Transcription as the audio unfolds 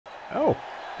Oh,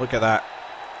 look at that.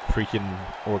 Freaking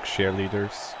orc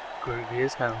cheerleaders. Groovy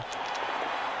as hell.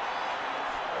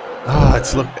 Ah,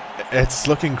 it's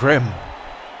looking grim.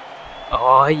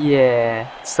 Oh yeah,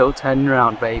 still turning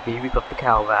around, baby. We got the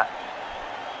cow back.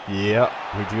 Yep,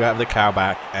 we do have the cow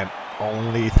back, and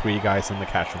only 3 guys in the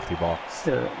casualty box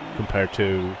compared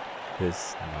to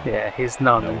his. Yeah, his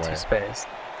none and nowhere. 2 spares.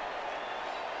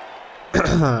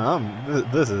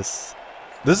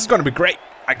 This is going to be great.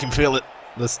 I can feel it.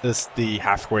 This is the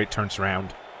half where it turns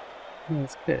around. Yeah,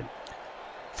 it's good.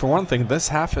 For one thing, this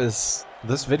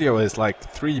video is like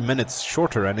 3 minutes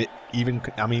shorter, and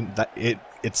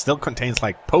it still contains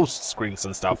like post screens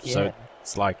and stuff. Yeah. So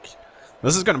it's like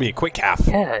this is going to be a quick half.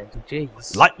 Yeah,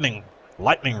 jeez.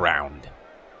 Lightning round.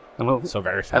 And So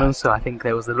very fast. And also, I think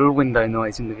there was a little window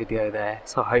noise in the video there,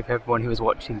 so I hope everyone who was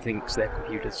watching thinks their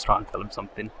computer's trying to tell them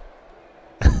something.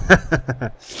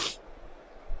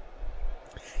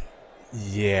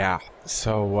 Yeah.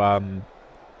 So I'm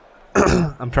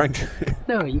trying to.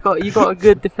 No, you got a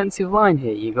good defensive line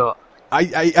here. You got.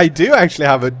 I do actually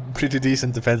have a pretty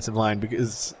decent defensive line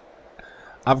because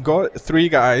I've got 3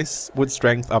 guys with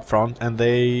strength up front, and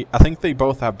I think they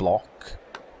both have block.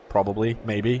 Probably,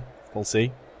 maybe. We'll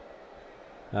see.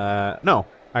 No,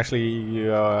 actually,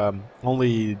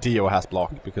 only Dio has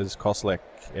block because Kozlek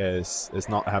is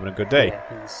not having a good day.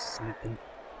 Yeah, he's sleeping.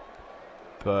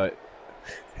 But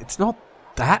it's not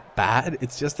that bad.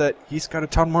 It's just that he's got a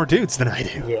ton more dudes than I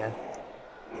do. Yeah,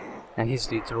 and his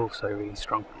dudes are also really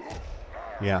strong.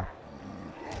 Yeah,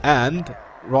 and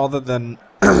rather than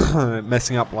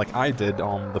messing up like I did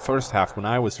on the first half when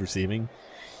I was receiving,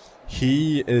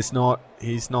 he's not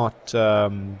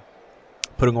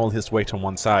putting all his weight on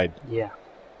one side. Yeah.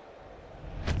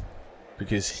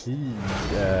 Because he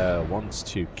wants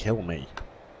to kill me,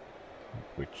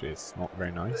 which is not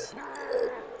very nice.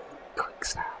 Quick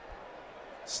snap.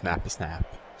 Snap.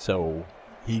 So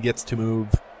he gets to move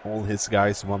all his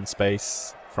guys 1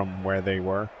 space from where they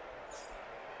were.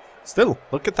 Still,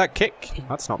 look at that kick.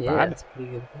 That's not Yeah, bad. that's pretty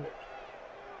good kick.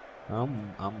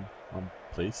 I'm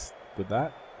pleased with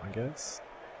that, I guess.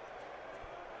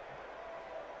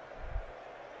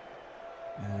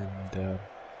 And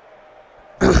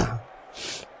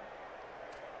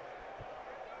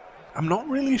I'm not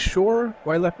really sure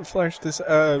why Leperflesh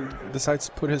decides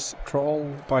to put his troll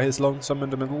by his lonesome in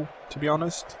the middle, to be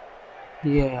honest.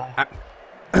 Yeah.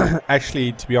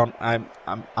 Actually, to be honest,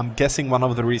 I'm guessing one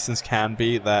of the reasons can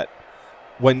be that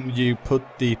when you put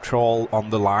the troll on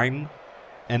the line,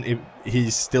 and he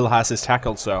still has his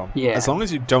tackle zone. Yeah. As long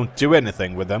as you don't do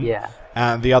anything with him, Yeah.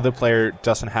 and the other player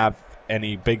doesn't have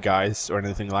any big guys or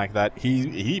anything like that,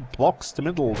 he blocks the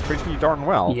middle pretty darn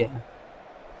well. Yeah.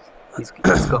 He's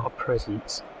got a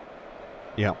presence.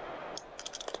 Yeah.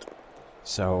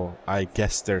 So I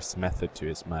guess there's method to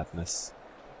his madness.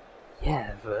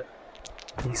 Yeah, but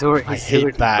he's already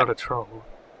hate that. got a troll.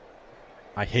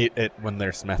 I hate it when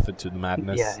there's method to the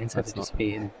madness. Yeah, instead of just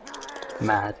being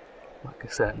mad like a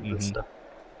certain blister.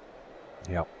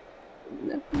 Yep.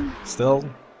 Still,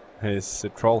 his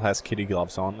troll has kitty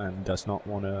gloves on and does not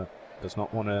wanna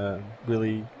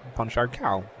really punch our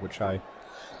cow, which I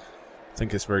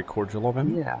think is very cordial of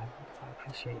him. Yeah, I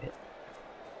appreciate it.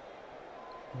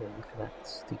 Yeah, look at that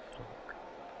stupid dog.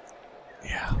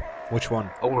 Yeah. Which one?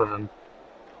 All of them.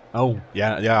 Oh,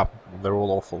 yeah. They're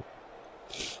all awful.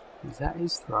 Is that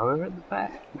his thrower at the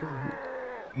back?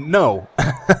 No,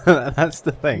 that's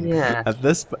the thing. Yeah. At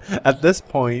this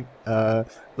point,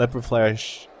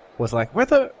 Leperflesh was like,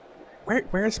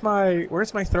 "Where's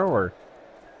my thrower?"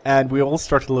 And we all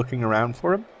started looking around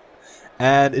for him.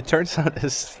 And it turns out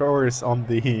his thrower is on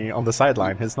the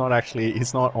sideline. He's not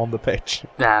on the pitch.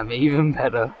 Damn, even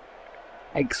better.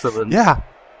 Excellent. Yeah.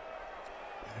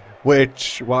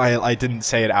 Which, while I didn't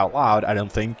say it out loud, I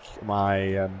don't think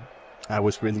I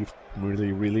was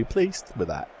really pleased with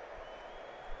that.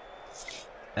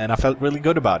 And I felt really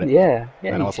good about it. Yeah.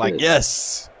 And I was like,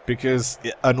 yes, because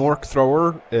an orc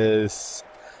thrower is,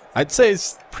 I'd say,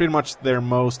 it's pretty much their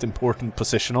most important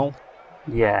positional.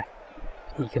 Yeah.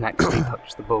 He can actually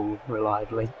touch the ball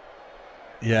reliably.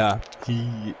 Yeah,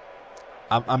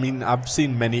 I mean, I've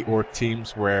seen many orc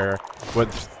teams where the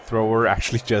thrower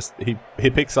actually just he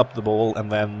picks up the ball and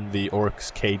then the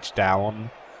orcs cage down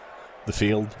the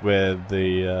field with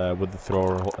the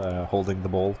thrower holding the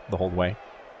ball the whole way.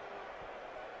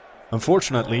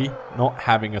 Unfortunately, not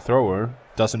having a thrower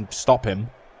doesn't stop him.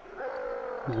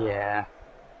 Yeah.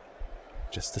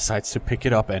 Just decides to pick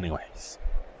it up anyways.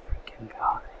 Freaking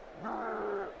guy.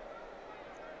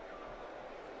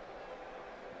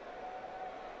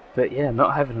 But yeah,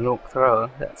 not having an orc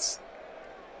thrower, that's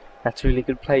really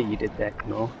good play you did there,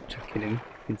 cKnoor, chucking him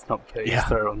It's not put his Yeah,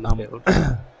 throw on the field.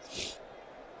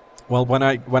 Well, when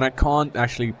I can't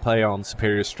actually play on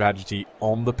superior strategy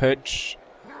on the pitch,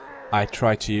 I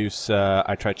try to use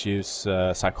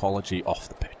psychology off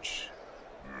the pitch.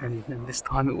 And this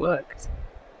time it worked.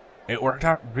 It worked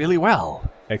out really well,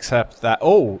 except that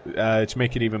to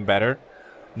make it even better,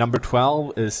 number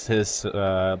 12 is his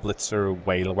blitzer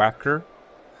whale whacker,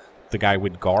 the guy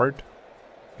with guard.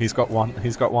 He's got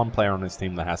one player on his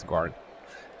team that has guard,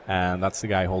 and that's the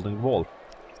guy holding the ball.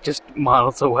 Just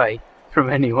miles away from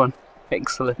anyone.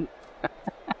 Excellent.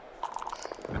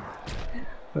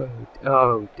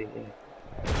 oh dear.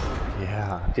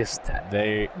 Yeah.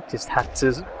 They just had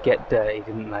to get dirty,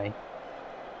 didn't they?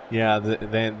 Yeah,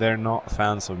 they're not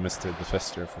fans of Mr. the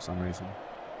Fister for some reason.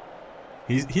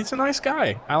 He's a nice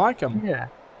guy. I like him. Yeah.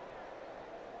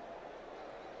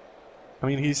 I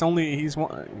mean, he's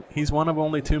one of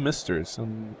only 2 Misters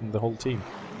in the whole team.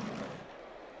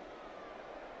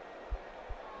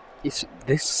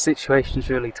 This situation's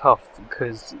really tough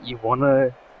because you want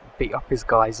to beat up his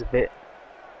guys a bit,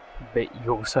 but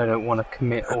you also don't want to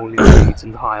commit all his dudes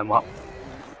and tie them up.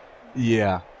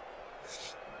 Yeah.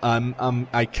 I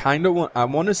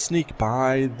want to sneak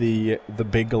by the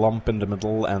big lump in the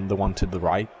middle and the one to the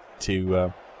right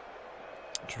to.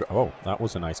 Oh, that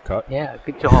was a nice cut. Yeah,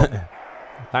 good job.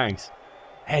 Thanks.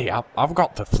 Hey, I've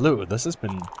got the flu.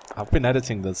 I've been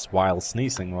editing this while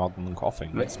sneezing rather than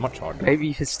coughing. It's much harder. Maybe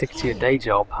you should stick to your day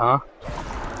job, huh?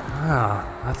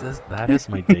 Ah, that is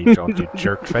my day job, you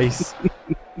jerk face.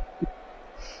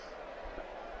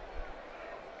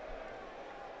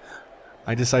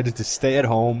 I decided to stay at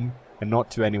home and not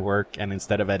do any work, and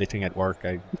instead of editing at work,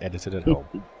 I edited at home.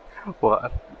 What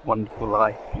a wonderful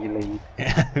life you lead.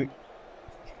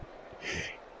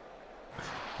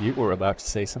 You were about to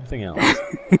say something else.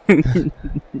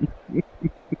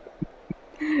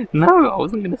 No, I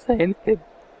wasn't going to say anything.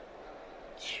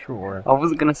 Sure. I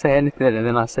wasn't going to say anything, and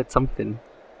then I said something.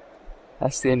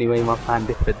 That's the only way my plan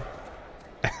differed.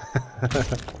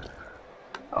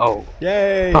 Oh.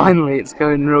 Yay! Finally, it's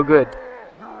going real good.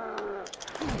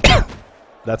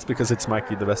 That's because it's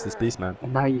Mikey the Bestest Beastman.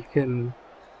 And now you can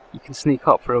sneak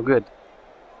up real good.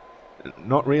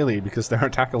 Not really, because there are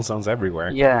tackle zones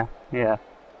everywhere. Yeah, yeah.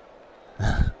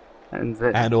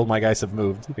 And all my guys have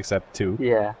moved, except 2.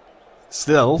 Yeah.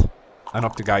 Still, I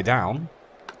knocked a guy down.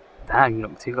 Dang, you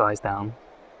knocked 2 guys down.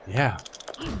 Yeah.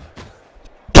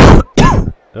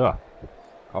 Ugh.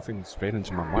 Coughing straight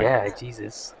into my mic. Yeah,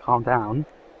 Jesus. Calm down.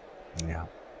 Yeah.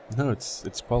 No, it's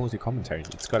quality commentary.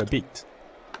 It's got a beat.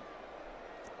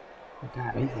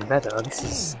 Damn, even better. This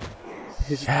is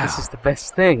the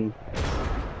best thing.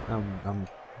 I'm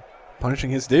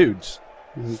punishing his dudes.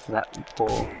 That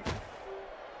poor.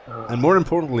 And more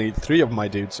importantly, 3 of my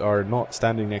dudes are not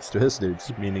standing next to his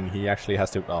dudes, meaning he actually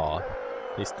has to. Aw,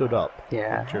 he stood up.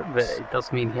 Yeah, but it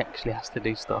does mean he actually has to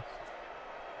do stuff.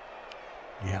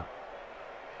 Yeah.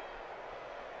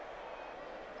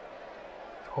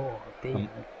 Poor dear.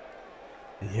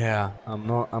 Yeah, I'm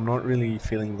not really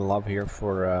feeling the love here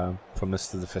for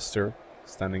Mr. the Fister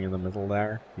standing in the middle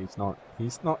there. He's not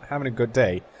having a good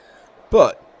day.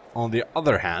 But on the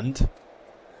other hand,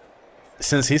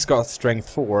 since he's got strength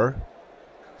 4,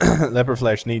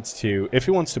 Leperflesh needs to, if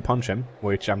he wants to punch him,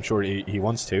 which I'm sure he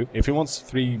wants to, if he wants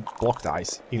 3 block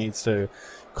dice, he needs to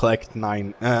collect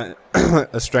 9,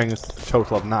 a strength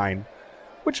total of 9,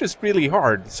 which is really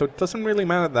hard. So it doesn't really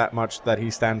matter that much that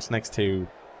he stands next to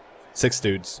 6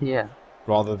 dudes, Yeah.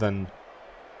 rather than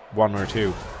 1 or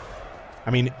 2.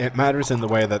 I mean, it matters in the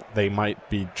way that they might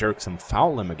be jerks and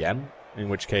foul him again, in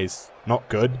which case, not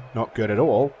good at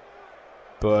all.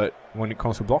 But when it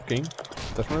comes to blocking,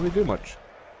 it doesn't really do much.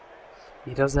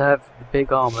 He does have the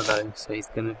big armor though, so he's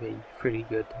going to be pretty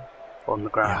good on the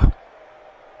ground.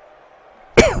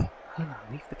 Yeah.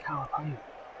 Leave the cow alone.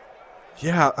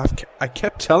 Yeah, I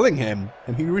kept telling him,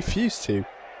 and he refused to.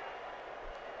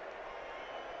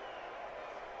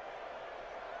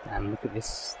 And look at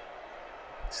this.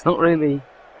 It's not really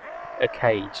a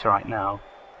cage right now,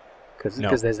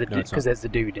 because there's the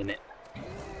dude in it.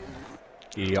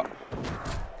 Yep.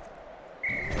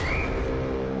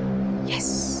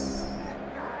 Yes.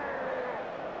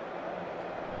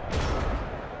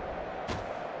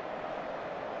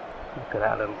 Look at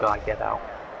that little guy get out.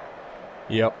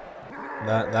 Yep.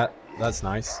 That's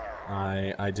nice.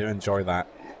 I do enjoy that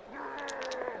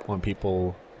when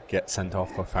people get sent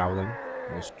off for fouling.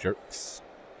 Those jerks.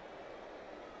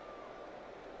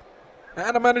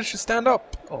 And I managed to stand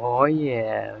up. Oh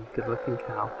yeah, good looking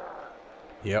cow.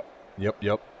 Yep.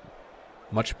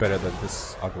 Much better than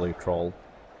this ugly troll.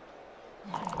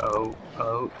 Oh.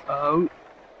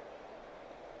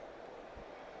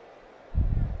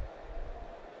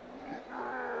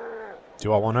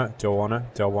 Do I wanna? Do I wanna?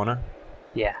 Do I wanna?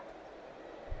 Yeah.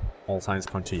 All signs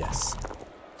point to yes.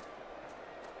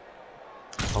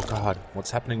 Oh god, what's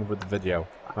happening with the video?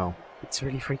 Oh. It's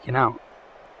really freaking out.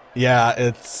 Yeah,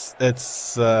 it's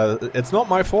not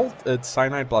my fault. It's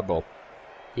Cyanide Blood Bowl.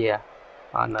 Yeah.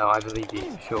 I know, I believe you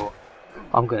for sure.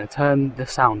 I'm going to turn the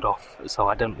sound off so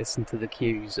I don't listen to the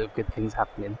cues of good things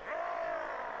happening.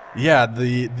 Yeah,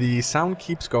 the sound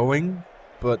keeps going,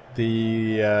 but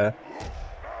the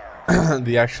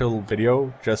the actual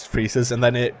video just freezes and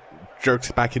then it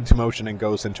jerks back into motion and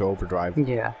goes into overdrive.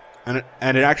 Yeah. And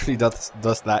it actually does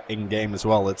that in game as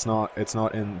well. It's not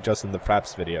in just in the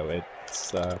Fraps video.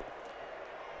 It's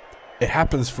it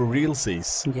happens for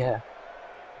realsies. Yeah.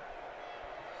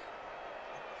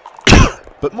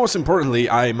 But most importantly,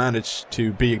 I managed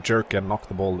to be a jerk and knock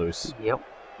the ball loose. Yep.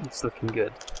 It's looking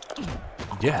good.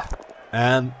 Yeah,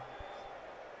 and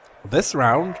this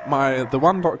round, the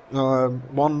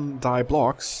one die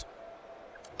blocks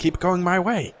keep going my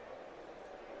way.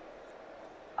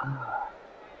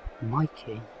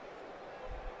 Mikey.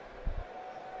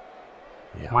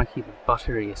 Yeah, Mikey the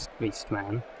butteriest beast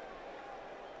man.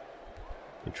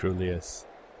 it truly is.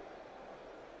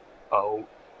 Oh.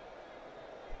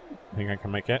 Think I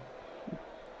can make it?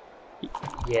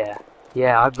 Yeah.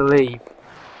 Yeah, I believe.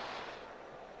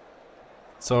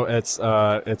 So it's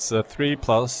a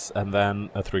 3+ and then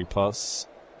a 3+.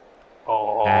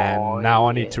 Oh. And now I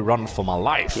yeah. need to run for my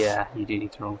life. Yeah, you do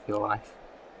need to run for your life.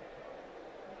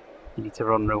 You need to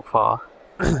run real far.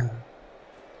 I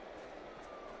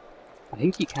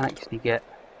think you can actually get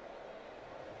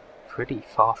pretty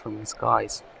far from the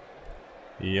skies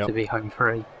Yep. to be home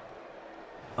free.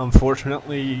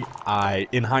 Unfortunately,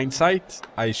 in hindsight,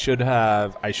 I should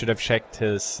have checked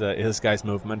his guy's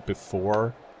movement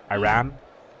before I ran,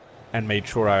 and made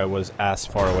sure I was as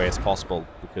far away as possible,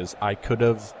 because I could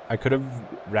have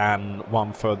ran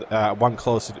one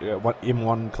closer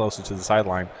to the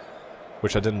sideline,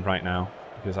 which I didn't right now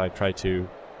because I tried to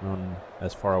run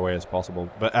as far away as possible.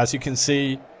 But as you can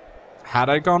see, had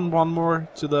I gone one more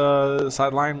to the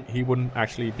sideline, he wouldn't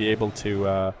actually be able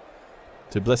to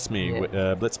blitz me with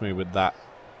that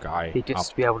guy. He'd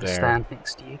just up be able to there. stand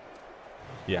next to you.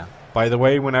 Yeah. By the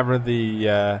way, whenever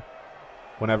the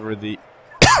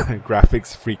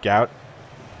graphics freak out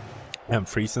and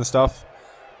freeze and stuff,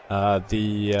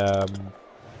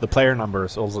 the player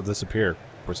numbers also disappear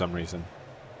for some reason,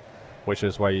 which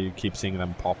is why you keep seeing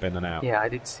them pop in and out. Yeah, I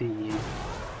did see you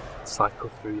cycle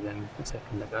through them a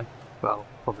second ago. Well,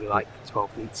 probably like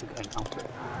 12 minutes ago now.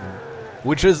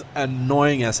 Which is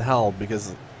annoying as hell,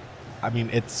 because I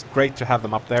mean, it's great to have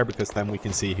them up there because then we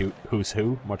can see who's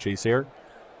who much easier.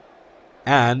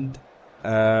 And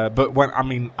but when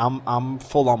I'm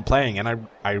full on playing, and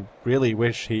I really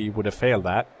wish he would have failed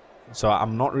that. So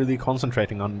I'm not really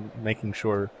concentrating on making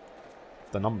sure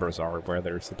the numbers are where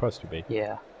they're supposed to be.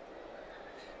 Yeah.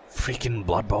 Freaking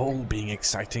Blood Bowl being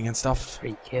exciting and stuff.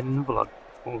 Freaking blood.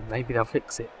 Or maybe they'll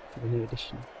fix it for the new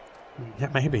edition. Yeah,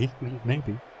 maybe.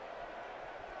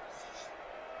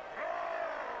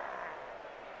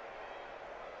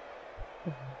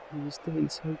 He was doing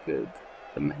so good.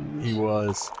 The mange. He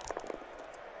was.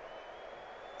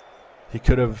 He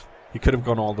could have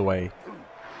gone all the way,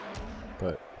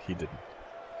 but he didn't.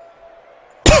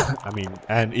 I mean,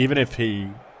 and even if he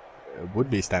would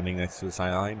be standing next to the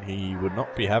sideline, he would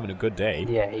not be having a good day.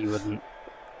 Yeah, he wouldn't.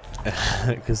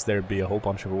 Because there'd be a whole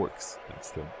bunch of orcs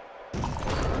next to him.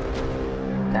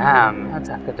 Damn,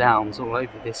 attacker downs all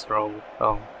over this roll.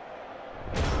 Oh.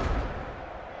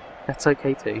 That's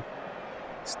okay too.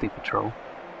 Stupid troll.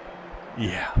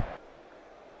 Yeah.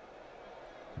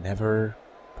 Never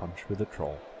punch with a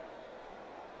troll.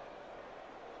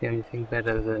 The only thing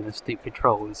better than a stupid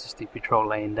troll is a stupid troll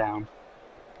laying down.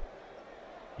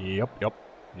 Yep.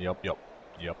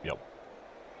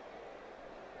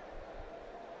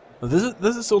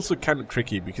 This is also kind of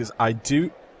tricky because I do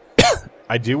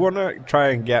want to try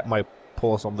and get my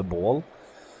paws on the ball,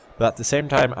 but at the same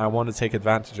time I want to take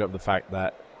advantage of the fact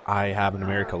that I have a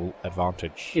numerical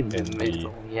advantage In the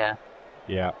middle, yeah.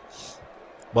 Yeah.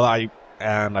 Well, I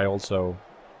also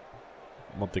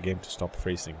want the game to stop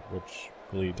freezing, which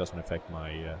really doesn't affect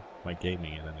my my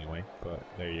gaming in any way. But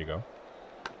there you go.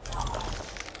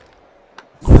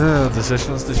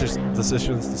 Decisions. Do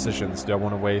I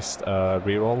want to waste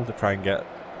reroll to try and get?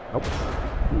 Nope.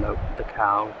 Nope. The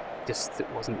cow just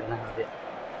wasn't gonna have it.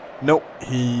 Nope.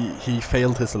 He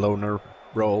failed his loner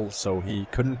roll, so he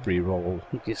couldn't re-roll.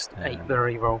 He just ate the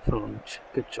re-roll for lunch.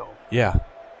 Good job. Yeah.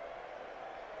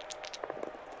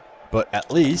 But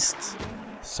at least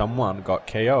someone got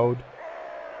KO'd,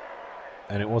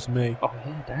 and it wasn't me. Oh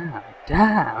yeah,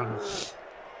 damn.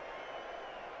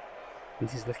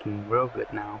 This is looking real good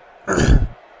now.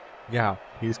 Yeah,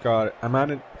 he's got. I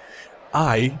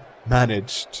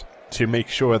managed to make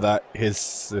sure that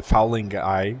his fouling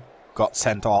guy got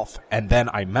sent off, and then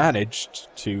I managed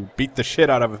to beat the shit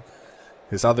out of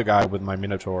his other guy with my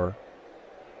Minotaur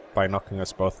by knocking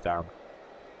us both down.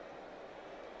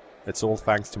 It's all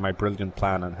thanks to my brilliant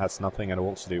plan and has nothing at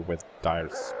all to do with die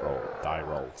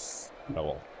rolls.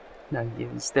 No. No,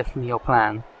 it's definitely your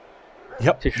plan.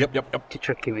 Yep. To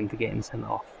trick him into getting sent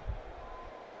off.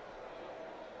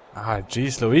 Ah,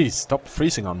 jeez Louise, stop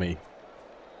freezing on me.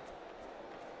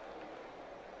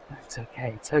 It's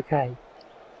okay, it's okay.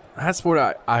 That's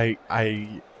what I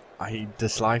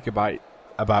dislike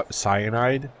about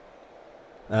Cyanide.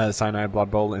 Cyanide Blood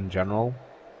Bowl in general.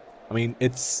 I mean,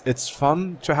 it's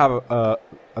fun to have a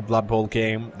Blood Bowl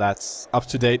game that's up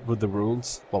to date with the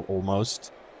rules, well,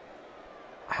 almost.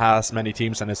 Has many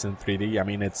teams and is in 3D. I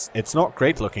mean, it's not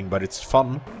great looking, but it's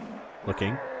fun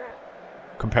looking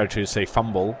compared to, say,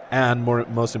 Fumble. And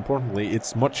most importantly,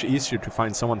 it's much easier to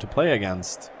find someone to play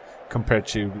against compared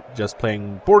to just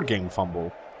playing board game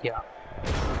Fumble. Yeah.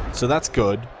 So that's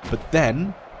good, but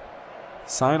then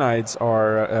Cyanides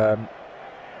are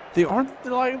they aren't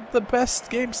like the best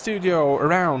game studio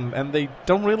around, and they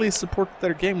don't really support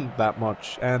their game that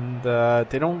much, and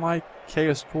they don't like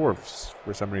Chaos Dwarfs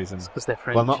for some reason. It's because they're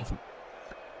French. Well, not.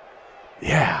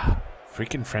 Yeah,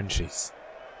 freaking Frenchies.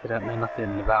 They don't know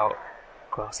nothing about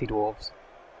grassy dwarves.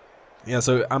 Yeah,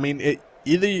 so I mean,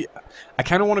 I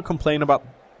kind of want to complain about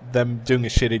them doing a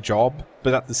shitty job,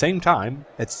 but at the same time,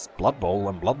 it's Blood Bowl,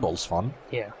 and Blood Bowl's fun.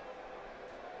 Yeah.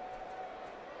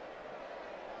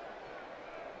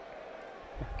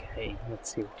 Okay,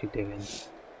 let's see what you're doing.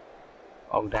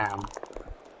 Oh damn.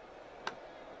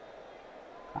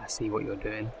 I see what you're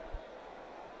doing.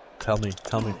 Tell me,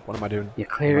 what am I doing? You're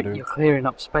clearing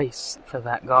up space for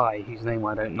that guy whose name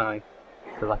I don't know,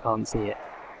 because I can't see it.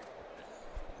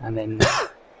 And then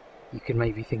you can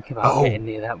maybe think about getting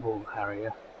near that ball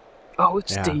carrier. Oh,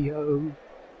 it's Dio!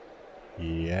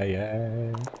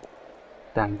 Yeah.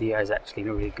 Damn, Dio's actually in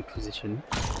a really good position.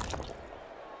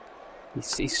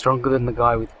 He's stronger than the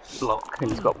guy with block,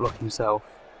 and he's got block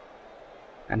himself.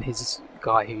 And his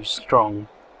guy who's strong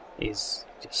he's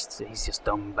just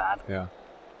dumb bad. Yeah.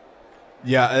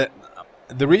 Yeah,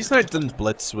 the reason I didn't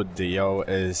blitz with Dio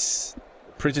is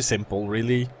pretty simple,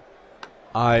 really.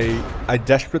 I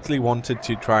desperately wanted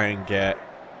to try and get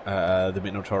the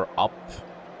Minotaur up,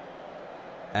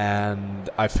 and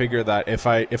I figured that if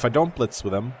I don't blitz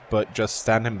with him, but just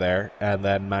stand him there and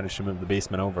then manage to move the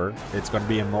Beastman over, it's going to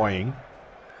be annoying,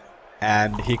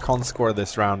 and he can't score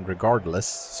this round regardless,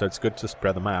 so it's good to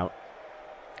spread them out.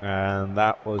 And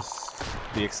that was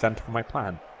the extent of my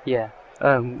plan. Yeah.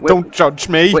 Don't judge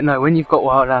me! Wait, no, when you've got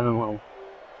Wild Animal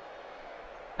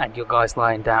and your guy's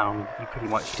lying down, you pretty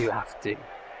much do have to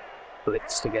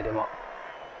blitz to get him up.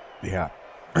 Yeah.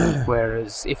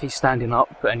 Whereas if he's standing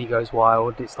up and he goes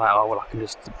wild, it's like, oh well, I can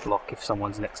just block if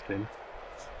someone's next to him.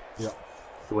 Yeah.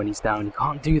 But when he's down, you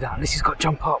can't do that unless he's got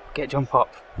jump up. Get jump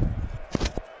up.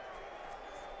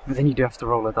 But then you do have to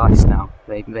roll a dice now.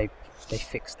 They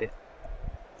fixed it.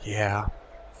 Yeah.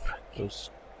 Those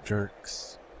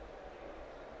jerks.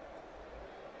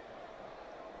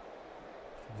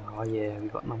 Oh yeah, we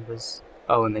got numbers.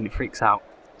 Oh, and then it freaks out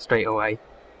straight away.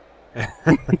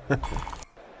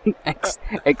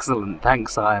 Excellent,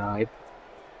 thanks, Cyanide.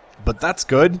 But that's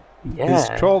good. Yeah. His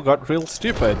troll got real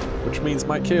stupid, which means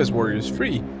my Chaos Warrior is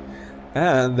free.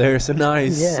 And there's a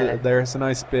nice,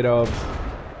 bit of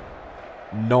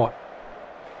not.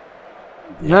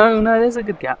 No, there's a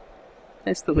good gap.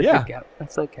 There's still a good gap.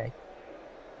 That's okay.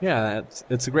 Yeah,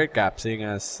 it's a great gap, seeing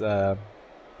as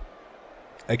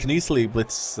I can easily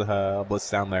blitz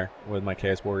down there with my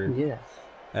Chaos Warrior. Yeah.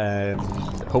 And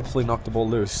hopefully knock the ball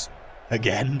loose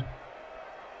again.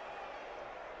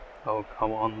 Oh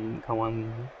come on,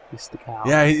 Mr. Cow.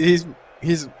 Yeah, he's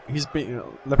being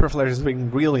Leperflesh is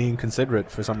being really inconsiderate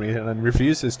for some reason and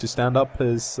refuses to stand up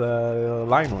his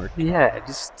line work. Yeah,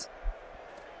 just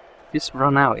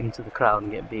run out into the crowd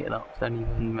and get beaten up. Don't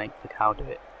even make the cow do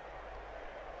it.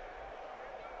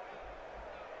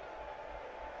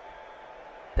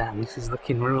 Damn, this is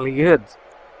looking really good.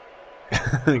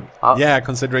 Yeah,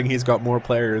 considering he's got more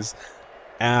players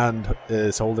and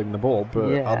is holding the ball,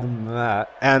 but other than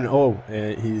that, and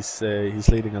he's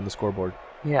leading on the scoreboard.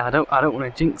 Yeah, I don't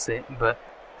want to jinx it, but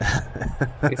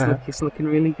it's looking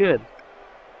really good.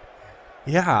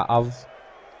 Yeah,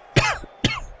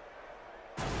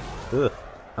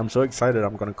 I'm so excited.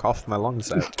 I'm gonna cough my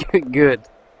lungs out. Good.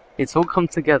 It's all come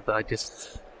together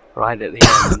just right at the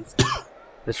end.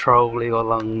 The troll, your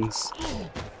lungs.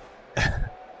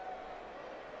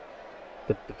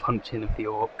 the punching of the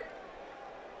orc.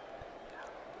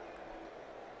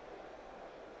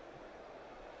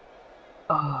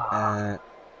 Ah.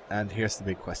 And here's the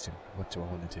big question: what do I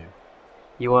want to do?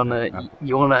 You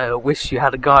wanna wish you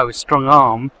had a guy with strong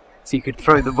arm, so you could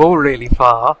throw the ball really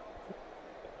far,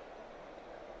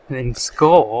 and then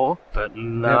score. But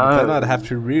no. Yeah, but then I'd have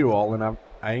to reroll, and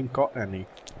I ain't got any.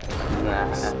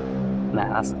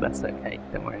 Nah, that's okay.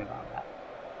 Don't worry about that.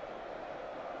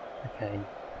 Okay.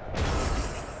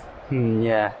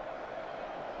 Yeah.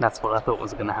 That's what I thought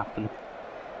was gonna happen.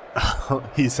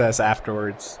 He says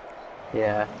afterwards.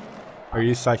 Yeah. Are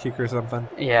you psychic or something?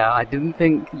 Yeah, I didn't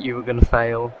think you were gonna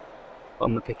fail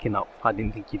on the picking up. I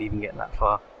didn't think you'd even get that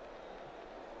far.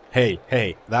 Hey,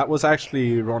 that was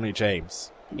actually Ronnie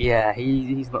James. Yeah,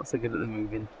 he's not so good at the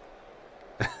moving.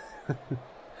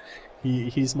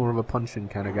 He's more of a punching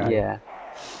kind of guy. Yeah.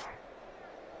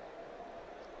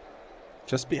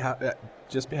 Just be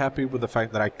happy with the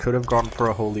fact that I could have gone for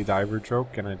a holy diver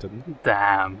joke and I didn't.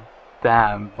 Damn.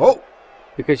 Oh!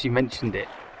 Because you mentioned it.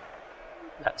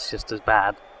 That's just as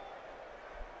bad.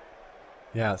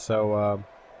 Yeah, so,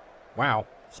 wow,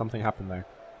 something happened there.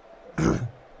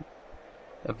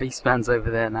 A Beastman's over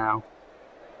there now.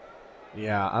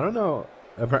 Yeah, I don't know.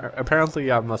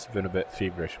 Apparently I must have been a bit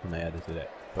feverish when they edited it,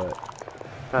 but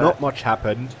not much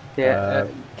happened. Yeah,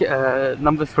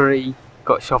 number 3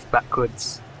 got shoved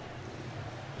backwards.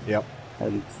 Yep.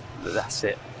 And that's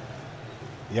it.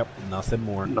 Yep, nothing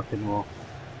more. Nothing more.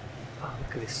 Oh,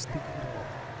 look at this stupid wall.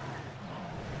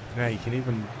 Yeah, you can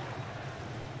even...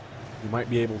 You might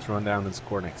be able to run down and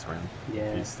score next round.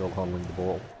 Yeah. He's still holding the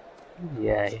ball.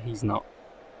 Yeah, he's not.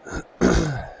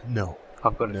 No.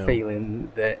 I've got a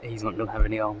feeling that he's not going to have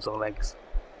any arms or legs.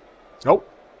 Oh!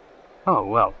 Oh,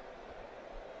 well.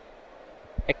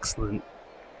 Excellent.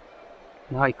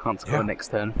 Now he can't score next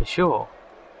turn for sure.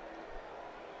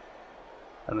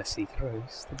 Unless he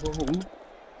throws the ball.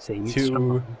 So he needs There's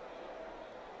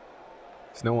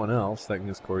no one else that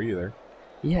can score either.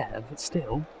 Yeah, but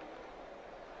still.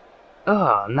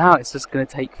 Oh, now it's just going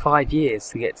to take 5 years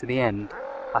to get to the end.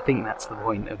 I think that's the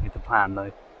point of the plan,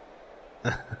 though.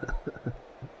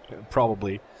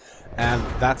 Probably. And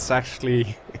that's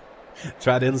actually...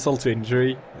 to add insult to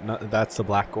injury, that's a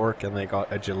black orc and they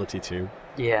got agility too.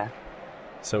 Yeah.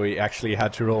 So he actually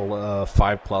had to roll a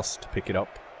 5+ to pick it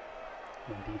up.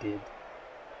 And he did.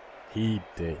 He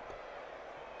did.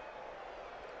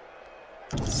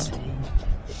 See,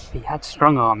 if he had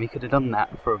strong arm, he could have done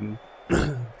that from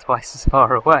twice as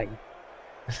far away.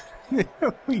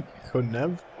 We couldn't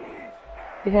have.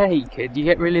 Yeah, he could. You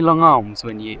get really long arms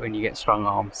when you get strong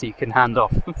arms, so you can hand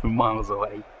off from miles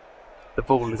away. The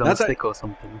ball is on a stick or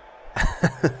something.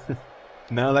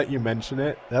 Now that you mention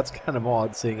it, that's kind of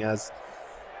odd, seeing as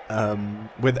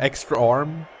with extra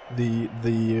arm,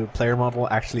 the player model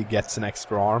actually gets an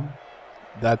extra arm.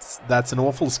 That's an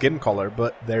awful skin color,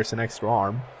 but there's an extra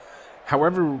arm.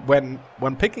 However,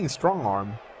 when picking strong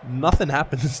arm, nothing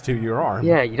happens to your arm.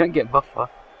 Yeah, you don't get buffer.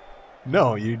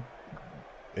 No,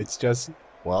 it's just,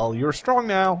 well, you're strong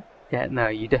now. Yeah, no,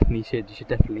 you definitely should. You should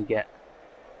definitely get,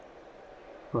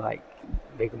 like,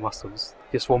 bigger muscles.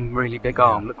 Just one really big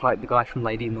arm, look like the guy from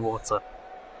Lady in the Water.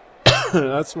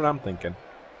 That's what I'm thinking.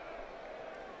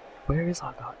 Where is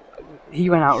our guy? He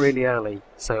went out really early,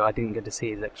 so I didn't get to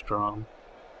see his extra arm.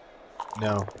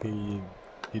 No, he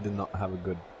did not have a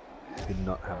good. He did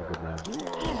not have a good round.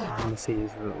 I want to see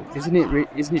his little.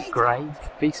 Isn't it grey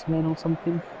Beastman or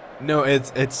something? No,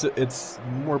 it's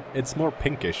more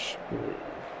pinkish.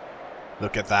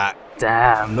 Look at that.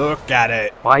 Damn. Look at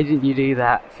it. Why didn't you do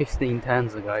that 15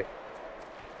 turns ago?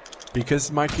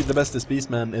 Because Mikey the Bestest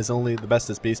Beastman is only the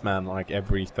Bestest Beastman like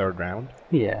every 3rd round.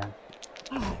 Yeah.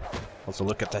 Also,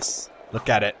 look at this. Look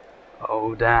at it.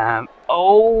 Oh, damn.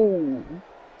 Oh!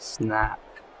 Snap.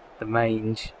 The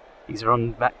mange. He's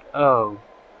run back. Oh.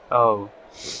 Oh.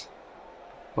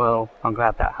 Well, I'm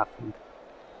glad that happened.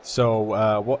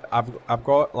 So, what I've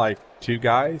got like 2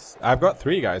 guys. I've got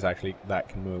 3 guys actually that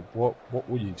can move. What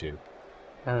would you do?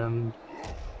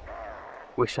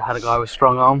 Wish I had a guy with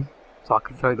strong arm, so I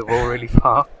could throw the ball really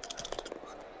far.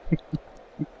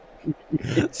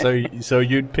 so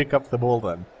you'd pick up the ball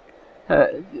then?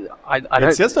 I don't.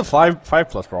 It's just a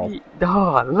 5+ roll.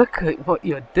 Oh, look at what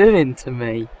you're doing to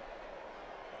me.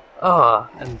 Oh,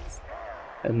 and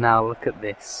now look at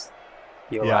this.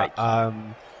 You're like.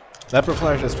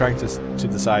 Leperflesh is trying to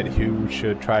decide who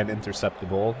should try and intercept the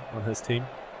ball on his team.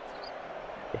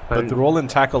 But they're all in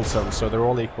tackle zones, so they're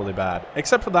all equally bad.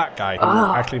 Except for that guy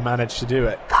who actually managed to do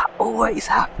it. That always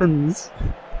happens.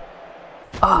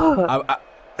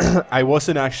 I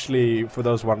wasn't actually, for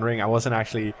those wondering, I wasn't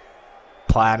actually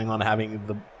planning on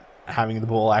having having the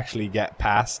ball actually get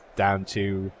passed down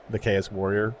to the Chaos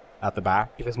Warrior at the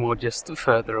back. It was more just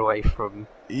further away from...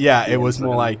 Yeah, it was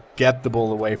more like, get the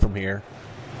ball away from here.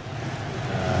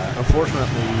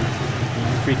 Unfortunately, you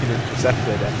freaking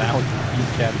intercepted, and now you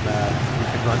can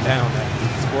run down and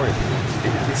score it.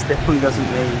 This definitely doesn't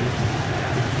mean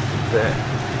that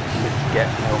you should get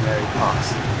Hail Mary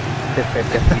pass.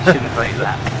 Definitely shouldn't play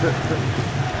that.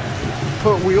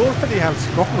 But we already have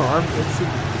cKnoor.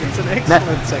 It's an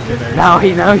excellent secondary. Now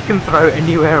he can throw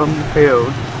anywhere on the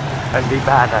field and be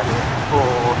bad at it,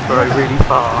 or throw really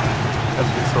far and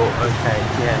be sort of okay.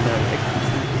 Yeah, no.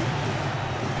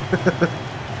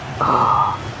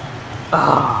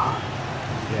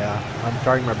 Yeah, I'm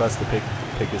trying my best to pick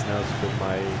his nose with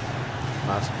my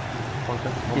mouse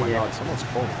pointer. Oh my god, someone's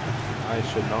calling. I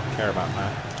should not care about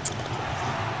that.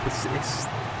 It's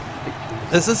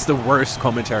This is the worst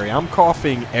commentary. I'm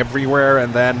coughing everywhere,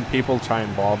 and then people try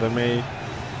and bother me.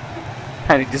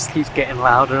 And it just keeps getting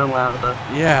louder and louder.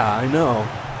 Yeah, I know.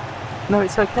 No,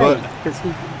 it's okay, because the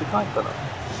guy got up.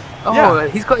 Oh, yeah.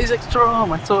 He's got his extra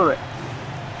arm, I saw it.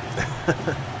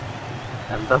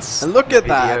 And thus, and look at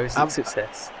the video that. is a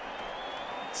success.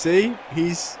 See?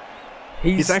 He's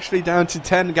actually down to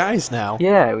 10 guys now.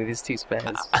 Yeah, with his 2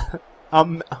 spares.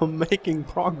 I'm making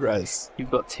progress.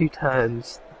 You've got 2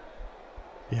 turns.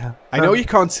 Yeah. I know you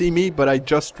can't see me, but I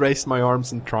just raised my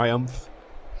arms in triumph.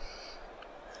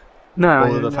 No,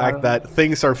 over the fact that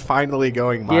things are finally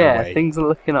going my way. Yeah, things are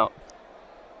looking up.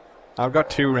 I've got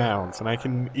 2 rounds, and I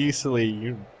can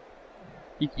easily...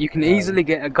 You can easily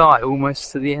get a guy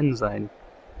almost to the end zone.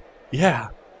 Yeah.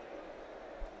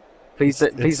 Please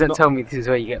don't tell me this is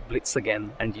where you get blitz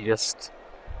again, and you just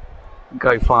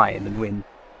go flying and win.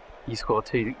 You score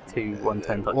two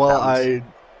one-turn touchdowns. Well,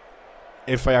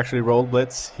 if I actually roll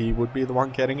blitz, he would be the one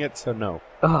getting it, so no.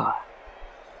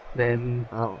 Then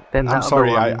I'm that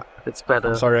sorry, other one that's better.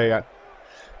 I'm sorry, I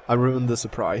ruined the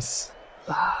surprise.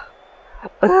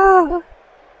 No,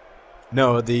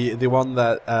 the one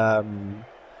that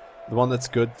the one that's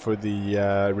good for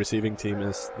the receiving team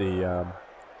is the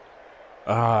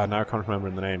now I can't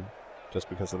remember the name, just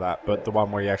because of that. But the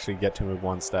one where you actually get to move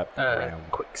one step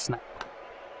around. Quick snap.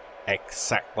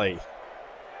 Exactly.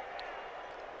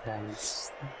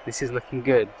 This is looking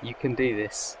good. You can do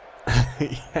this.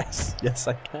 yes,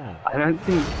 I can. I don't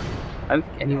think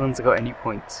anyone's got any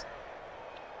points.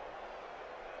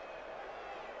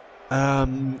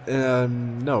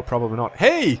 No, probably not.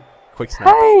 Hey! Quick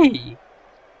snap. Hey!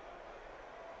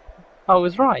 I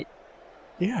was right.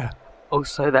 Yeah.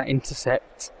 Also, that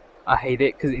intercept, I hate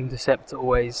it because intercepts are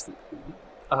always,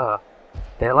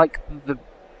 they're like the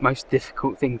most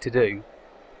difficult thing to do.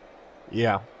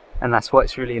 Yeah. And that's why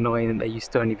it's really annoying that they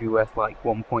used to only be worth like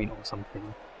 1 point or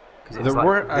something.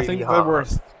 I think they're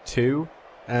worth 2,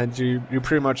 and you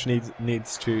pretty much need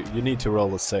to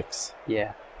roll a 6.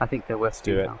 Yeah, I think they're worth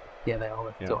 2 now. Yeah, they are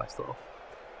worth 2, I thought.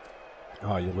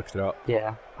 Oh, you looked it up?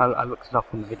 Yeah, I looked it up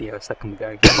on the video a second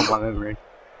ago from my memory.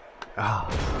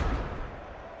 What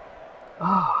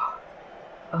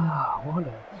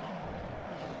a...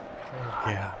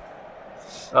 Yeah.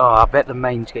 Oh, I bet the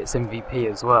mange gets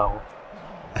MVP as well.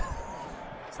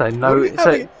 So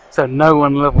no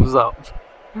one levels up.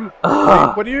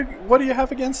 What do you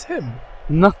have against him?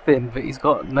 Nothing, but he's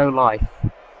got no life.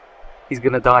 He's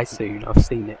gonna die soon. I've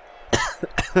seen it.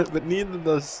 But neither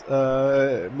does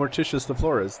Morticius the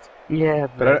Florist. Yeah,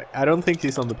 but I don't think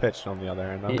he's on the pitch. On the other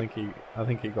hand, I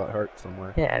think he got hurt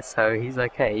somewhere. Yeah, so he's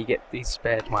okay. He's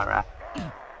spared my wrath.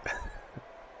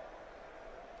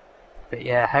 But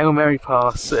yeah, Hail Mary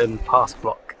pass and pass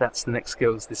block. That's the next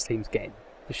skills this team's getting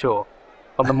for sure.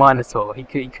 On the Minotaur, he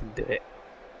can do it.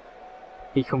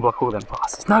 He can block all them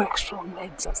passes. No extra on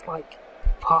legs. That's like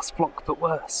pass block, but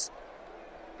worse.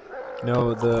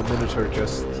 No, the Minotaur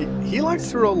just... He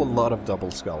likes to roll a lot of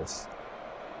double skulls.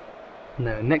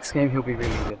 No, next game he'll be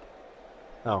really good.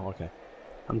 Oh, okay.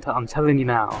 I'm telling you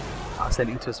now. I've sent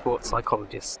him to a sports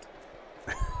psychologist.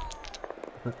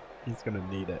 He's gonna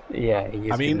need it. Yeah, he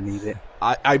is gonna need it.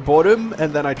 I bought him,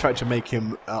 and then I tried to make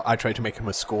him...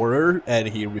 a scorer, and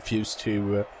he refused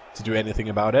to do anything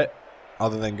about it,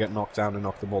 other than get knocked down and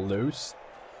knock the ball loose.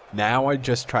 Now I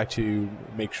just try to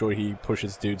make sure he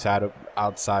pushes dudes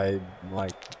outside,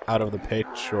 like out of the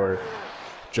pitch or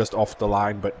just off the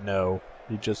line. But no,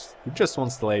 he just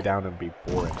wants to lay down and be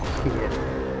boring.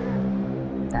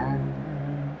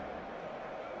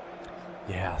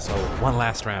 Yeah. So one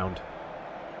last round.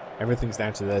 Everything's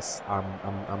down to this.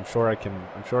 I'm sure I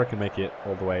can make it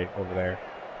all the way over there.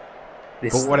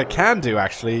 But what I can do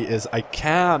actually is I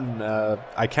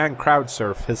can crowd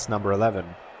surf his number 11.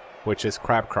 Which is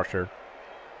Crab Crusher.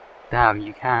 Damn,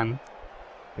 you can.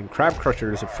 And Crab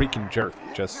Crusher is a freaking jerk,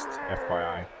 just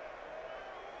FYI.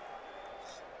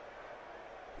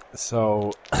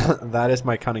 So, that is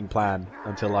my cunning plan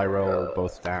until I roll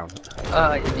both down.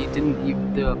 You didn't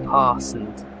even do a pass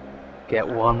and get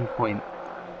 1 point.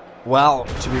 Well,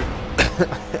 to be...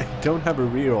 I don't have a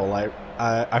reroll.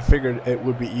 I figured it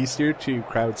would be easier to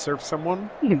crowd surf someone.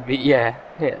 Yeah,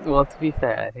 well, to be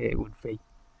fair, it would be.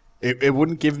 It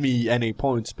wouldn't give me any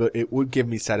points, but it would give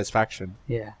me satisfaction.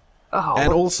 Yeah. Oh,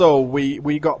 And also,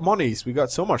 we got monies. We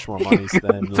got so much more monies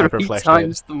than three Leperflesh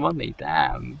times did. the money,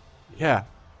 damn. Yeah.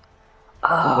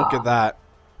 Oh, Look at that.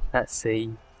 Let's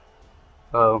see.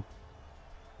 Oh,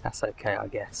 that's okay, I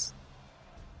guess.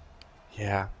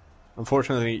 Yeah.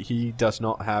 Unfortunately, he does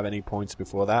not have any points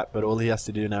before that, but all he has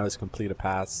to do now is complete a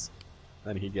pass.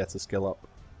 Then he gets a skill up.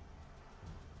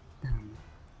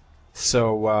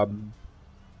 So,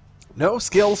 no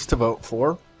skills to vote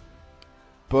for.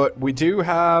 But we do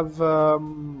have,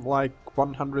 like,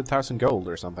 100,000 gold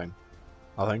or something.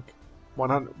 I think.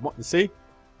 100... See?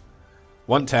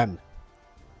 110.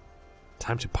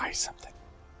 Time to buy something.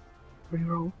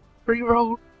 Reroll.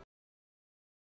 Reroll.